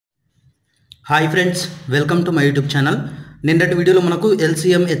Hi friends, welcome to my YouTube channel. నిన్నటి వీడియోలో మనకు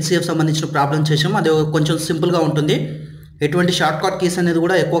ఎల్సీఎం హెచ్సిఎఫ్ సంబంధించిన ప్రాబ్లం చేసాం. అది కొంచెం సింపుల్గా ఉంటుంది. ఎటువంటి షార్ట్ కట్ కీస్ అనేది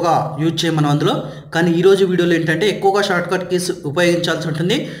కూడా ఎక్కువగా యూజ్ చేయం మనం అందులో. కానీ ఈరోజు వీడియోలో ఏంటంటే ఎక్కువగా షార్ట్ కట్ కీస్ ఉపయోగించాల్సి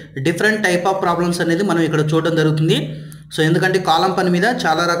ఉంటుంది. డిఫరెంట్ టైప్ ఆఫ్ ప్రాబ్లమ్స్ అనేది మనం ఇక్కడ చూడడం జరుగుతుంది. సో ఎందుకంటే కాలం పని మీద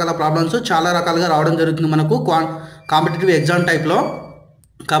చాలా రకాల ప్రాబ్లమ్స్ చాలా రకాలుగా రావడం జరుగుతుంది మనకు కాంపిటేటివ్ ఎగ్జామ్ టైప్లో.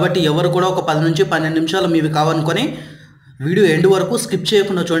 కాబట్టి ఎవరు కూడా ఒక 10 నుంచి 12 నిమిషాలు మీవి కావాలనుకొని వీడియో ఎండ్ వరకు స్కిప్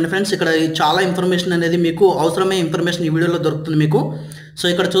చేయకుండా చూడండి ఫ్రెండ్స్. ఇక్కడ చాలా ఇన్ఫర్మేషన్ అనేది మీకు అవసరమైన ఇన్ఫర్మేషన్ ఈ వీడియోలో దొరుకుతుంది మీకు. సో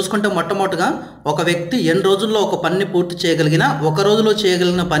ఇక్కడ చూసుకుంటే మొట్టమొదటిగా ఒక వ్యక్తి ఎన్ని రోజుల్లో ఒక పనిని పూర్తి చేయగలిగినా ఒక రోజులో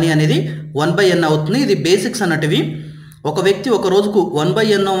చేయగలిగిన పని అనేది 1/n అవుతుంది. ఇది బేసిక్స్ అన్నట్టువి. ఒక వ్యక్తి ఒక రోజుకు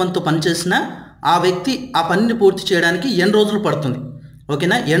 1/n వంతు పని చేసినా ఆ వ్యక్తి ఆ పనిని పూర్తి చేయడానికి ఎన్ని రోజులు పడుతుంది,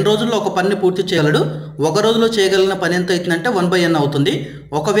 ఓకేనా. ఎన్ని రోజుల్లో ఒక పనిని పూర్తి చేయగలడు, ఒక రోజులో చేయగలిగిన పని ఎంత అవుతుందంటే 1/n అవుతుంది.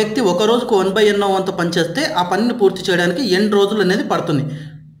 ఒక వ్యక్తి ఒక రోజుకు 1/n వంతు పని చేస్తే ఆ పనిని పూర్తి చేయడానికి ఎన్ని రోజులు అనేది పడుతుంది,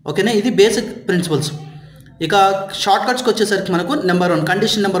 ఓకేనా. ఇది బేసిక్ ప్రిన్సిపల్స్. ఇక షార్ట్ కట్స్కి వచ్చేసరికి మనకు నెంబర్ 1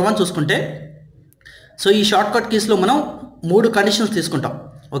 కండిషన్ నెంబర్ 1 చూసుకుంటే, సో ఈ షార్ట్ కట్ కీస్లో మనం 3 కండిషన్స్ తీసుకుంటాం,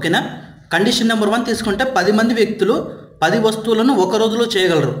 ఓకేనా. కండిషన్ నెంబర్ 1 తీసుకుంటే 10 మంది వ్యక్తులు 10 వస్తువులను ఒక రోజులో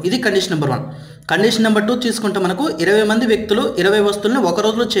చేయగలరు. ఇది కండిషన్ నెంబర్ 1. కండిషన్ నెంబర్ 2 తీసుకుంటే మనకు 20 మంది వ్యక్తులు 20 వస్తువులను ఒక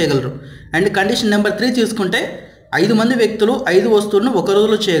రోజులో చేయగలరు. అండ్ కండిషన్ నెంబర్ 3 తీసుకుంటే 5 మంది వ్యక్తులు 5 వస్తువులను ఒక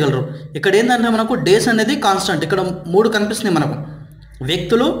రోజులో చేయగలరు. ఇక్కడ ఏంటంటే మనకు డేస్ అనేది కాన్స్టెంట్. ఇక్కడ 3 కనిపిస్తున్నాయి మనకు: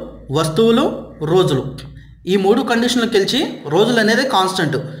 వ్యక్తులు, వస్తువులు, రోజులు. ఈ 3 కండిషన్లకు గెలిచి రోజులు అనేది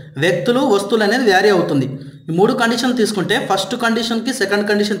కాన్స్టెంట్, వ్యక్తులు, వస్తువులు అనేది వ్యారీ అవుతుంది. ఈ 3 కండిషన్లు తీసుకుంటే ఫస్ట్ కండిషన్కి సెకండ్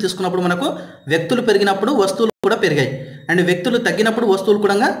కండిషన్ తీసుకున్నప్పుడు మనకు వ్యక్తులు పెరిగినప్పుడు వస్తువులు కూడా పెరిగాయి, అండ్ వ్యక్తులు తగ్గినప్పుడు వస్తువులు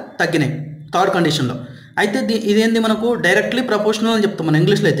కూడా తగ్గినాయి థర్డ్ కండిషన్లో. అయితే ఇదేంది మనకు డైరెక్ట్లీ ప్రపోర్షనల్ అని చెప్తాం మనం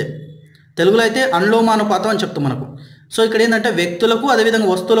ఇంగ్లీష్లో. అయితే తెలుగులో అయితే అనులోమానుపాతం అని చెప్తాం మనకు. సో ఇక్కడ ఏంటంటే వ్యక్తులకు అదేవిధంగా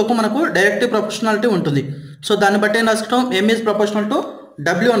వస్తువులకు మనకు డైరెక్ట్ ప్రపోర్షనాలిటీ ఉంటుంది. సో దాన్ని బట్టి ఏం రాసుకుంటాం, M is proportional to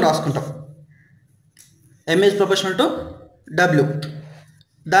W అని రాసుకుంటాం. M is proportional to W.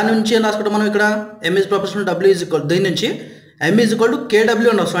 దాని నుంచి ఏం రాసుకుంటాం మనం ఇక్కడ, M is proportional to W is equal, దీని నుంచి M is equal to KW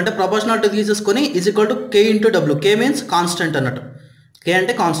అని వస్తాం. అంటే ప్రపోర్షనాలిటీ తీసేసుకొని is equal to K into W. K means constant అన్నట్టు. K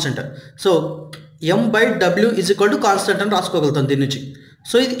అంటే constant. So M/W is equal to constant అని రాసుకోగలుగుతాం దీని నుంచి.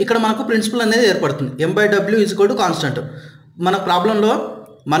 సో ఇది ఇక్కడ మనకు ప్రిన్సిపల్ అనేది ఏర్పడుతుంది. M/W is equal to constant. మన ప్రాబ్లంలో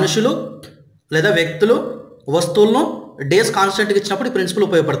మనుషులు లేదా వ్యక్తులు, వస్తువులను డేస్ కాన్స్టెంట్గా ఇచ్చినప్పుడు ఈ ప్రిన్సిపల్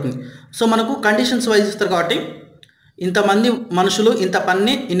ఉపయోగపడుతుంది. సో మనకు కండిషన్స్ వైజ్ ఇస్తారు కాబట్టి ఇంతమంది మనుషులు ఇంత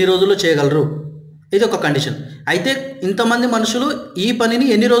పనిని ఇన్ని రోజుల్లో చేయగలరు, ఇది ఒక కండిషన్. అయితే ఇంతమంది మనుషులు ఈ పనిని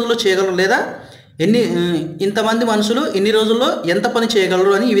ఎన్ని రోజుల్లో చేయగలరు, లేదా ఇంతమంది మనుషులు ఎన్ని రోజుల్లో ఎంత పని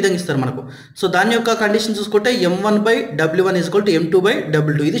చేయగలరు అని ఈ విధంగా ఇస్తారు మనకు. సో దాని యొక్క కండిషన్ చూసుకుంటే M1/W1 is equal to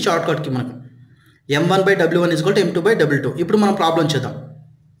M2/W2. ఇది షార్ట్ కట్కి మనకు M1/W1 is equal to M2/W2. ఇప్పుడు మనం ప్రాబ్లం చేద్దాం.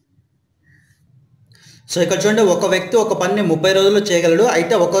 సో ఇక్కడ చూడండి, ఒక వ్యక్తి ఒక పనిని 30 రోజుల్లో చేయగలడు.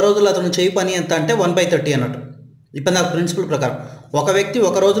 అయితే ఒక రోజులో అతను చేయి పని ఎంత అంటే 1/30 అన్నట్టు. ఇప్పుడు నాకు ప్రిన్సిపల్ ప్రకారం ఒక వ్యక్తి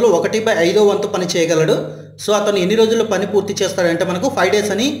ఒక రోజులో 1/5 వంతు పని చేయగలడు. సో అతను ఎన్ని రోజుల్లో పని పూర్తి చేస్తాడంటే మనకు 5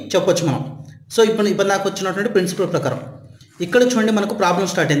 days అని చెప్పొచ్చు మనం. సో ఇప్పుడు నాకు వచ్చినటువంటి ప్రిన్సిపల్ ప్రకారం ఇక్కడ చూడండి మనకు ప్రాబ్లం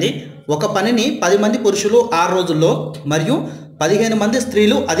స్టార్ట్ అయింది. ఒక పనిని 10 మంది పురుషులు 6 రోజుల్లో మరియు 15 మంది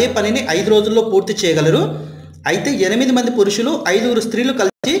స్త్రీలు అదే పనిని 5 రోజుల్లో పూర్తి చేయగలరు. అయితే 8 మంది పురుషులు 5 స్త్రీలు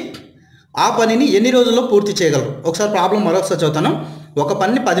కలిసి ఆ పనిని ఎన్ని రోజుల్లో పూర్తి చేయగలరు. ఒకసారి ప్రాబ్లం మరొకసారి చదువుతాను. ఒక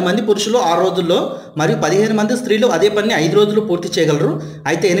పనిని 10 మంది పురుషులు 6 రోజుల్లో మరియు 15 మంది స్త్రీలు అదే పనిని 5 రోజుల్లో పూర్తి చేయగలరు.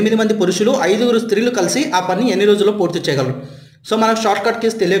 అయితే 8 మంది పురుషులు 5 స్త్రీలు కలిసి ఆ పని ఎన్ని రోజుల్లో పూర్తి చేయగలరు. సో మనకు షార్ట్ కట్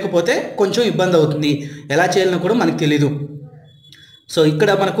కేసు తెలియకపోతే కొంచెం ఇబ్బంది అవుతుంది, ఎలా చేయాలని కూడా మనకు తెలీదు. సో ఇక్కడ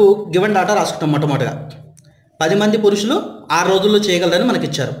మనకు గివెన్ డాటా రాసుకుంటాం. మొట్టమొదటిగా 10 మంది పురుషులు 6 రోజుల్లో చేయగలరని మనకి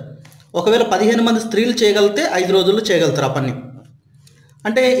ఇచ్చారు. ఒకవేళ 15 మంది స్త్రీలు చేయగలిగితే 5 రోజుల్లో చేయగలుగుతారు ఆ పని.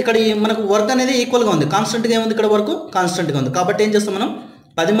 అంటే ఇక్కడ మనకు వర్క్ అనేది ఈక్వల్గా ఉంది, కాన్స్టెంట్గా ఏముంది, ఇక్కడ వర్క్ కాన్స్టెంట్గా ఉంది. కాబట్టి ఏం చేస్తాం మనం,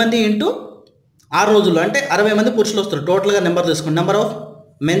 10 మంది ఇంటూ 6 రోజుల్లో అంటే 60 మంది పురుషులు వస్తారు. టోటల్గా నెంబర్ తీసుకుంటే నెంబర్ ఆఫ్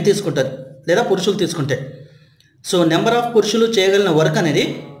మెన్ తీసుకుంటారు లేదా పురుషులు తీసుకుంటే. సో నెంబర్ ఆఫ్ పురుషులు చేయగలిగిన వర్క్ అనేది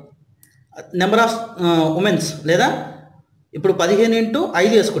నెంబర్ ఆఫ్ ఉమెన్స్, లేదా ఇప్పుడు 15 ఇంటూ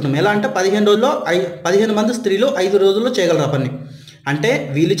 5 వేసుకుంటాం. ఎలా అంటే 15 రోజుల్లో 15 మంది స్త్రీలు 5 రోజుల్లో చేయగలరు ఆ పని. అంటే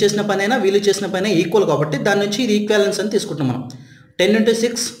వీళ్ళు చేసిన పని అయినా వీళ్ళు చేసిన పని ఈక్వల్ కాబట్టి దాని నుంచి ఇది ఈక్వాలెన్స్ అని తీసుకుంటాం మనం. 10 into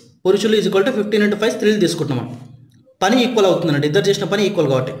 6 పురుషులు ఈజ్ ఈక్వల్ టు 15 into 5 స్త్రీలు తీసుకుంటాం మనం. పని ఈక్వల్ అవుతుందండి, ఇద్దరు చేసిన పని ఈక్వల్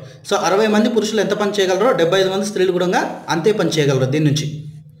కాబట్టి. సో 60 మంది పురుషులు ఎంత పని చేయగలరో 75 మంది స్త్రీలు కూడా అంతే పని చేయగలరు దీని నుంచి.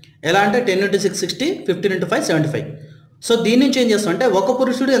 ఎలా అంటే 10 into 6 60, 15 into 5 75. సో దీని నుంచి ఏం చేస్తాం అంటే ఒక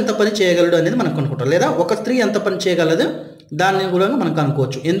పురుషుడు ఎంత పని చేయగలడు అనేది మనం కనుక్కుంటాం, లేదా ఒక స్త్రీ ఎంత పని చేయగలదు దాన్ని కూడా మనం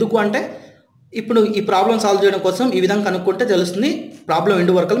కనుక్కోవచ్చు. ఎందుకు అంటే ఇప్పుడు ఈ ప్రాబ్లం సాల్వ్ చేయడం కోసం ఈ విధంగా కనుక్కుంటే తెలుస్తుంది, ప్రాబ్లం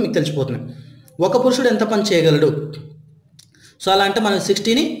ఎండ్ వరకు మీకు తెలిసిపోతుంది. ఒక పురుషుడు ఎంత పని చేయగలడు. సో అలా అంటే మనం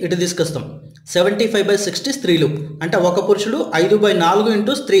 60ని ఇటు తీసుకొస్తాం. 75/60 స్త్రీలు, అంటే ఒక పురుషుడు 5/4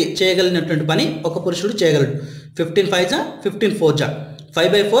 ఇంటూ స్త్రీ చేయగలిగినటువంటి పని ఒక పురుషుడు చేయగలడు. 15 5 15 4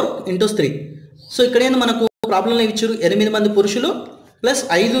 5/4 ఇంటూ స్త్రీ. సో ఇక్కడ ఏంది మనకు ప్రాబ్లంలో ఇచ్చారు 8 మంది పురుషులు ప్లస్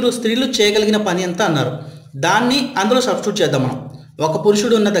 5 స్త్రీలు చేయగలిగిన పని ఎంత అన్నారు. దాన్ని అందులో సబ్స్టిట్యూట్ చేద్దాం మనం. ఒక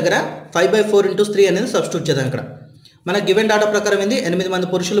పురుషుడు ఉన్న దగ్గర 5/4 ఇంటూ స్త్రీ అనేది సబ్స్టిట్యూట్ చేద్దాం. ఇక్కడ మన గివెన్ డేటా ప్రకారం ఏంది 8 మంది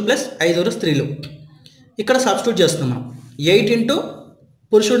పురుషులు ప్లస్ 5 స్త్రీలు. ఇక్కడ సబ్స్టిట్యూట్ చేస్తున్నాం మనం. 8 ఇంటూ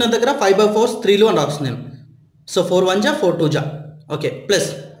పురుషుడు ఉన్న దగ్గర 5/4 స్త్రీలు అని రాస్తుంది నేను. సో 4 1 4 2 ఓకే, ప్లస్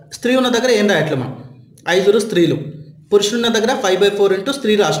స్త్రీ ఉన్న దగ్గర ఏం రాయట్లేదు మనం, 5 స్త్రీలు. పురుషుడు ఉన్న దగ్గర 5/4 ఇంటూ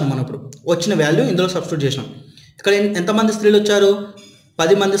స్త్రీ రాసినాం మనం. ఇప్పుడు వచ్చిన వాల్యూ ఇందులో సబ్స్టిట్యూట్ చేసినాం. ఇక్కడ ఎంతమంది స్త్రీలు వచ్చారు,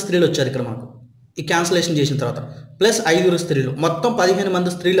 10 మంది స్త్రీలు వచ్చారు ఇక్కడ మనకు ఈ క్యాన్సిలేషన్ చేసిన తర్వాత. ప్లస్ 5 స్త్రీలు, మొత్తం 15 మంది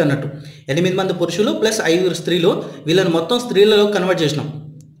స్త్రీలు అన్నట్టు. 8 మంది పురుషులు ప్లస్ 5 స్త్రీలు, వీళ్ళని మొత్తం స్త్రీలలో కన్వర్ట్ చేసినాం.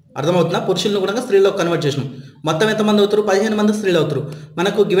 అర్థమవుతుందా? పురుషులను కూడా స్త్రీలకు కన్వర్ట్ చేసినాం. మొత్తం ఎంతమంది అవుతారు, 15 మంది స్త్రీలు అవుతారు.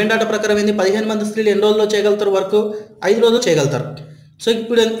 మనకు గివెన్ డేటా ప్రకారం ఏంది 15 మంది స్త్రీలు ఎన్ని రోజుల్లో చేయగలుగుతారు, వర్క్ 5 రోజులు చేయగలుగుతారు. సో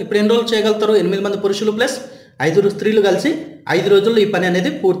ఇప్పుడు ఎన్ని రోజులు చేయగలుగుతారు, 8 మంది పురుషులు ప్లస్ 5 స్త్రీలు కలిసి 5 రోజుల్లో ఈ పని అనేది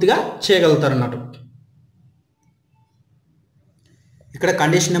పూర్తిగా చేయగలుగుతారు అన్నట్టు. ఇక్కడ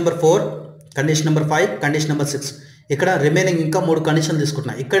condition number 4, condition number 5, condition number 6. ఇక్కడ రిమైనింగ్ ఇంకా 3 కండిషన్లు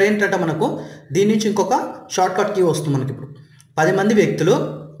తీసుకుంటున్నాయి. ఇక్కడ ఏంటంటే మనకు దీని నుంచి ఇంకొక షార్ట్ కట్ కీ వస్తుంది మనకి. ఇప్పుడు 10 మంది వ్యక్తులు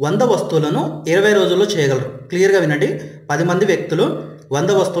 100 వస్తువులను 20 రోజుల్లో చేయగలరు. క్లియర్గా వినండి, 10 మంది వ్యక్తులు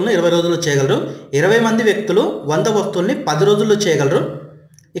 100 వస్తువులను 20 రోజుల్లో చేయగలరు. 20 మంది వ్యక్తులు 100 వస్తువుల్ని 10 రోజుల్లో చేయగలరు.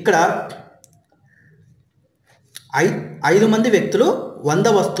 ఇక్కడ 5 మంది వ్యక్తులు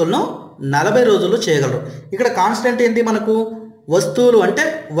 100 వస్తువులను 40 రోజుల్లో చేయగలరు. ఇక్కడ కాన్స్టెంట్ ఏంటి మనకు, వస్తువులు అంటే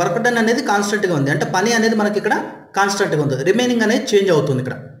వర్క్ డన్ అనేది కాన్స్టెంట్గా ఉంది, అంటే పని అనేది మనకి ఇక్కడ కాన్స్టెంట్గా ఉంది. రిమైనింగ్ అనేది చేంజ్ అవుతుంది.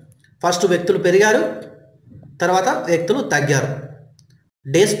 ఇక్కడ ఫస్ట్ వ్యక్తులు పెరిగారు, తర్వాత వ్యక్తులు తగ్గారు.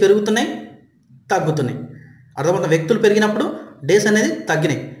 డేస్ పెరుగుతున్నాయి, తగ్గుతున్నాయి. అర్థమవుతుంది? వ్యక్తులు పెరిగినప్పుడు డేస్ అనేది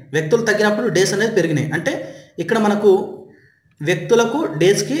తగ్గినాయి, వ్యక్తులు తగ్గినప్పుడు డేస్ అనేది పెరిగినాయి. అంటే ఇక్కడ మనకు వ్యక్తులకు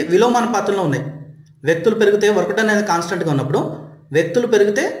డేస్కి విలోమానుపాతంలో ఉన్నాయి. వ్యక్తులు పెరిగితే వర్క్ డన్ అనేది కాన్స్టెంట్గా ఉన్నప్పుడు, వ్యక్తులు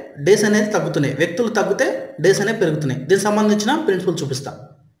పెరిగితే డేస్ అనేది తగ్గుతున్నాయి, వ్యక్తులు తగ్గితే డేస్ అనేవి పెరుగుతున్నాయి. దీనికి సంబంధించిన ప్రిన్సిపల్ చూపిస్తా.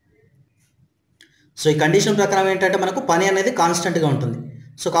 సో ఈ కండిషన్ ప్రకారం ఏంటంటే మనకు పని అనేది కాన్స్టెంట్గా ఉంటుంది.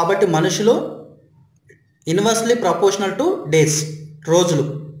 సో కాబట్టి మనుషులు ఇన్వర్స్లీ ప్రపోర్షనల్ టు డేస్, రోజులు,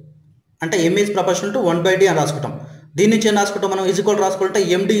 అంటే m is proportional to 1/d అని రాసుకుంటాం. దీని నుంచి ఏం రాసుకుంటాం మనం, ఈజ్ఈక్వల్ రాసుకుంటే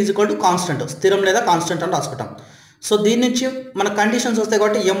md ఈజ్ఈక్వల్ టు కాన్స్టెంట్, స్థిరం లేదా కాన్స్టెంట్ అని రాసుకుంటాం. సో దీని నుంచి మన కండిషన్స్ వస్తాయి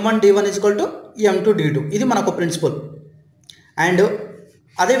కాబట్టి m1 d1 is equal to m2 d2, ఇది మనకు ప్రిన్సిపల్. అండ్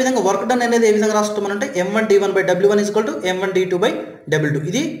అదేవిధంగా వర్క్ డన్ అనేది ఏ విధంగా రాసుకుంటామంటే m1 d1/w1 is equal to m1 d2/w2,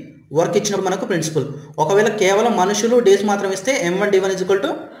 ఇది వర్క్ ఇచ్చినప్పుడు మనకు ప్రిన్సిపల్. ఒకవేళ కేవలం మనుషులు డేస్ మాత్రం ఇస్తే m1 d1 is equal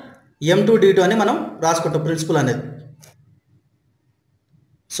to m2 d2 అని మనం రాసుకుంటాం ప్రిన్సిపల్ అనేది.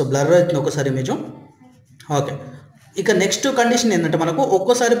 సో బ్లర్ అవుతుంది ఒకసారి ఇమేజ్. ఓకే, ఇక నెక్స్ట్ కండిషన్ ఏంటంటే మనకు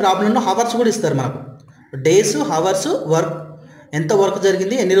ఒక్కోసారి ప్రాబ్లంలో హవర్స్ కూడా ఇస్తారు మనకు. డేస్, హవర్స్, వర్క్, ఎంత వర్క్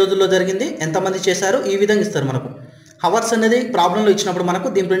జరిగింది, ఎన్ని రోజుల్లో జరిగింది, ఎంతమంది చేశారు, ఈ విధంగా ఇస్తారు మనకు. హవర్స్ అనేది ప్రాబ్లంలో ఇచ్చినప్పుడు మనకు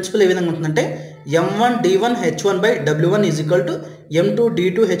దీని ప్రిన్సిపల్ ఏ విధంగా ఉంటుందంటే m1 d1 h1/w1 is equal to m2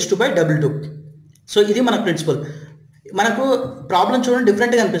 d2 h2/w2. So ఇది మన ప్రిన్సిపల్. మనకు ప్రాబ్లం చూడండి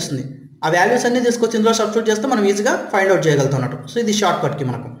డిఫరెంట్గా అనిపిస్తుంది. ఆ వాల్యూస్ అన్ని తీసుకొచ్చి ఇందులో సబ్స్టిట్యూట్ చేస్తే మనం ఈజీగా ఫైండ్ అవుట్ చేయగలుగుతాం అన్నట్టు. సో ఇది షార్ట్ కట్కి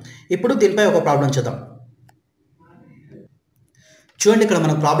మనకు. ఇప్పుడు దీనిపై ఒక ప్రాబ్లం చేద్దాం. చూడండి, ఇక్కడ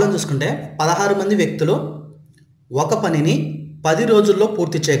మనం ప్రాబ్లం చూసుకుంటే 16 మంది వ్యక్తులు ఒక పనిని 10 రోజుల్లో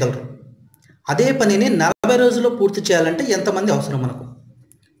పూర్తి చేయగలరు. అదే పనిని 40 రోజుల్లో పూర్తి చేయాలంటే ఎంతమంది అవసరం మనకు?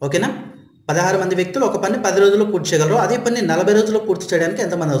 ఓకేనా? 16 మంది వ్యక్తులు ఒక పని 10 రోజుల్లో పూర్తి చేయగలరు. అదే పని 40 రోజుల్లో పూర్తి చేయడానికి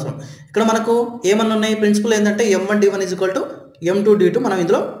ఎంతమంది అవసరం? ఇక్కడ మనకు ఏమన్నా ఉన్నాయి, ప్రిన్సిపల్ ఏంటంటే m1 d1 is equal to m2 d2 మనం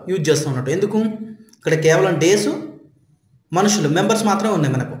ఇందులో యూజ్ చేస్తాం అన్నట్టు. ఎందుకు? ఇక్కడ కేవలం డేస్, మనుషులు, మెంబర్స్ మాత్రమే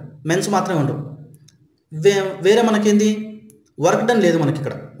ఉన్నాయి మనకు, మెన్స్ మాత్రమే ఉండవు. వేరే మనకేంది వర్క్ డన్ లేదు మనకి.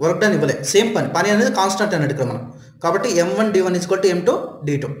 ఇక్కడ వర్క్ డన్ ఇవ్వలే, సేమ్ పని అనేది కాన్స్టెంట్ అన్నట్టు ఇక్కడ మనం. కాబట్టి m1 d1 is equal to m2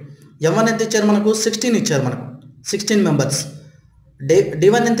 d2. m1 ఎంత ఇచ్చారు మనకు? 16 ఇచ్చారు మనకు, 16 మెంబర్స్.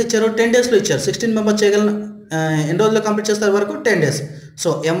 d1 ఎంత ఇచ్చారు? 10 డేస్లో ఇచ్చారు. 16 మెంబర్స్ చేయగలను ఎన్ని రోజుల్లో కంప్లీట్ చేస్తారు వరకు? 10 డేస్. So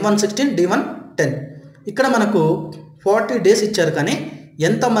m1 16, d1 10. ఇక్కడ మనకు 40 డేస్ ఇచ్చారు, కానీ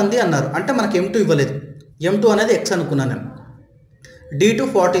ఎంతమంది అన్నారు అంటే మనకు m2 ఇవ్వలేదు. m2 అనేది x అనుకున్నాను నేను, d2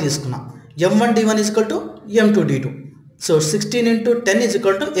 40 తీసుకున్నా. m1 d1 is equal to m2 d2. So 16 × 10 is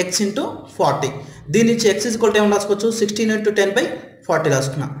equal to x × 40. దీని నుంచి x ఈజ్ ఈక్వల్ టు ఏమని రాసుకోవచ్చు? 16 × 10/40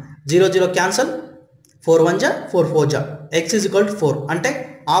 రాసుకున్నా. 0 0 cancel, 4 1 4 4 x is equal to 4. అంటే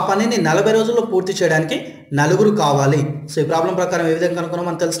ఆ పనిని 40 రోజుల్లో పూర్తి చేయడానికి 4 కావాలి. సో ఈ ప్రాబ్లం ప్రకారం ఏ విధంగా కనుక్కున్నాం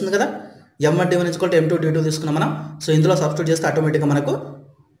మనకు తెలుస్తుంది కదా. m1 d1 is equal to m2 d2 తీసుకున్నాం మనం. సో ఇందులో సబ్స్టిట్యూట్ చేస్తే ఆటోమేటిక్గా మనకు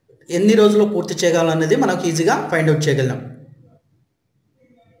ఎన్ని రోజుల్లో పూర్తి చేయగలనేది మనకు ఈజీగా ఫైండ్ అవుట్ చేయగలం.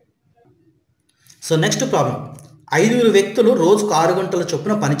 సో నెక్స్ట్ ప్రాబ్లం, 5 వ్యక్తులు రోజుకు 6 గంటల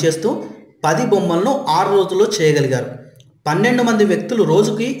చొప్పున పనిచేస్తూ 10 బొమ్మలను 6 రోజుల్లో చేయగలిగారు. 12 మంది వ్యక్తులు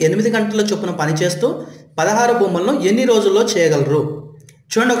రోజుకి 8 గంటల చొప్పున పనిచేస్తూ 16 బొమ్మలను ఎన్ని రోజుల్లో చేయగలరు?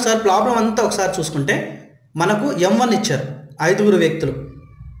 చూడండి ఒకసారి ప్రాబ్లం అంతా ఒకసారి చూసుకుంటే మనకు M1 ఇచ్చారు 5 వ్యక్తులు.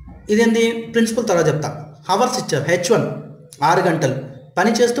 ఇదేంది ప్రిన్సిపల్ తర్వాత చెప్తా. హవర్స్ ఇచ్చారు H1 6 గంటలు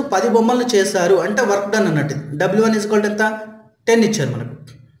పని చేస్తూ 10 బొమ్మలను చేశారు అంటే వర్క్ డన్ అన్నట్టు. W1 ఎంత 10 ఇచ్చారు మనకు.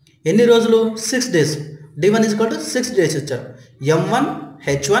 ఎన్ని రోజులు 6 డేస్. D1 6 డేస్ ఇచ్చారు. M1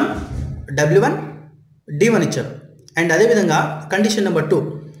 H1 W1 D1 ఇచ్చారు. అండ్ అదేవిధంగా కండిషన్ నెంబర్ 2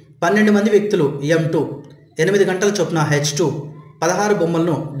 12 మంది వ్యక్తులు M2 8 గంటల చొప్పున H2 16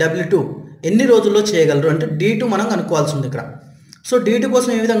 బొమ్మలను W2 ఎన్ని రోజుల్లో చేయగలరు అంటే D2 మనం కనుక్కోవాల్సి ఉంది ఇక్కడ. సో D2 కోసం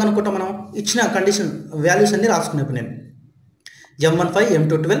ఏ విధంగా అనుకుంటాం మనం ఇచ్చిన కండిషన్ వాల్యూస్ అన్ని రాసుకునేప్పుడు నేను M1 5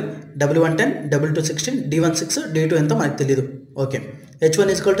 M2 12 W1 10 W2 16 D1 6 D2 ఎంతో మనకు తెలియదు. Okay H1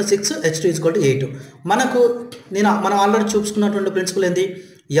 6 H2 8. మనకు మనం ఆల్రెడీ చూసుకున్నటువంటి ప్రిన్సిపల్ ఏంది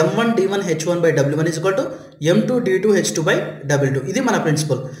M1 D1 H1 by W1 M2 D2 H2 by W2. ఇది మన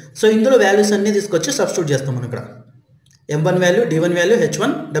ప్రిన్సిపల్. సో ఇందులో వాల్యూస్ అన్ని తీసుకొచ్చి సబ్స్టిట్యూట్ చేస్తాం మనం ఇక్కడ. M1 value D1 value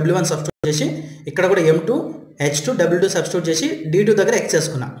H1 W1 substitute చేసి ఇక్కడ కూడా M2 H2 W2 సబ్స్టిట్యూట్ చేసి D2 దగ్గర X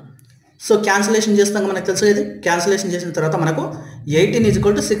చేసుకున్నాం. సో క్యాన్సిలేషన్ చేస్తాం మనకు తెలుసు ఇది. క్యాన్సిలేషన్ చేసిన తర్వాత మనకు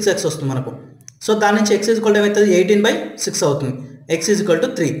 18 6x వస్తుంది మనకు. సో దాని నుంచి x ఏమవుతుంది 18/6 అవుతుంది. x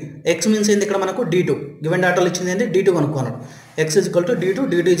 3. x మీన్స్ ఏంది ఇక్కడ మనకు D2 గివెన్ డాటాలో ఇచ్చింది ఏంది D2 కనుక్కున్నాడు. x D2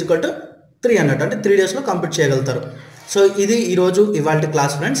 D2 3 అన్నట్టు అంటే 3 డేస్లో కంప్లీట్ చేయగలుగుతారు. సో ఇది ఈరోజు ఇవాళ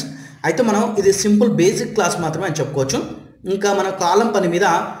క్లాస్ ఫ్రెండ్స్. అయితే మనం ఇది సింపుల్ బేసిక్ క్లాస్ మాత్రమే అని చెప్పుకోవచ్చు. ఇంకా మన కాలం పని మీద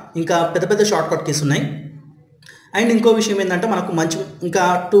ఇంకా పెద్ద పెద్ద షార్ట్ కట్ కీస్ ఉన్నాయి. అండ్ ఇంకో విషయం ఏంటంటే మనకు ఇంకా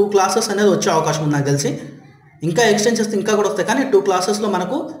 2 క్లాసెస్ అనేది వచ్చే అవకాశం ఉంది నాకు తెలిసి. ఇంకా ఎక్స్టెండ్ చేస్తే ఇంకా కూడా వస్తాయి. కానీ 2 క్లాసెస్లో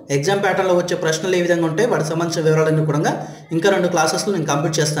మనకు ఎగ్జామ్ ప్యాటర్న్లో వచ్చే ప్రశ్నలు ఏ విధంగా ఉంటాయి వాటికి సంబంధించిన వివరాలన్నీ కూడా ఇంకా 2 క్లాసెస్లో నేను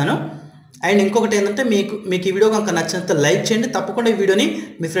కంప్లీట్ చేస్తాను. అండ్ ఇంకొకటి ఏంటంటే మీకు ఈ వీడియో కనుక నచ్చినంత లైక్ చేయండి. తప్పకుండా ఈ వీడియోని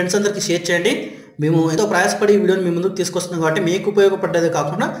మీ ఫ్రెండ్స్ అందరికీ షేర్ చేయండి. మేము ఎంతో ప్రయాసపడి ఈ వీడియోని మీ ముందుకు తీసుకొస్తున్నాం కాబట్టి మీకు ఉపయోగపడ్డదే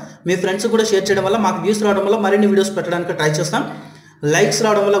కాకుండా మీ ఫ్రెండ్స్ కూడా షేర్ చేయడం వల్ల మాకు వ్యూస్ రావడం వల్ల మరిన్ని వీడియోస్ పెట్టడానికి ట్రై చేస్తాం. లైక్స్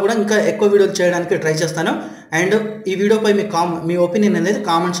రావడం వల్ల కూడా ఇంకా ఎక్కువ వీడియోలు చేయడానికి ట్రై చేస్తాను. అండ్ ఈ వీడియోపై మీ ఒపీనియన్ అనేది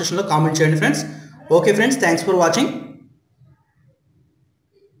కామెంట్ సెక్షన్లో కామెంట్ చేయండి friends. Okay friends, thanks for watching.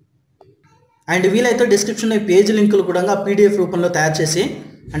 And వీలైతే డిస్క్రిప్షన్లో ఈ పేజ్ లింకులు కూడా PDF రూపంలో తయారు చేసి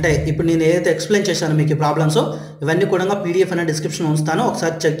అంటే ఇప్పుడు నేను ఏదైతే ఎక్స్ప్లెయిన్ చేశానో మీకు ఈ ప్రాబ్లమ్స్ ఇవన్నీ కూడా PDF అనే డిస్క్రిప్షన్ ఉంచుతాను.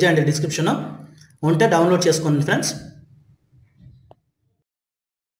 ఒకసారి చెక్ చేయండి, డిస్క్రిప్షన్ ఉంటే డౌన్లోడ్ చేసుకోండి ఫ్రెండ్స్.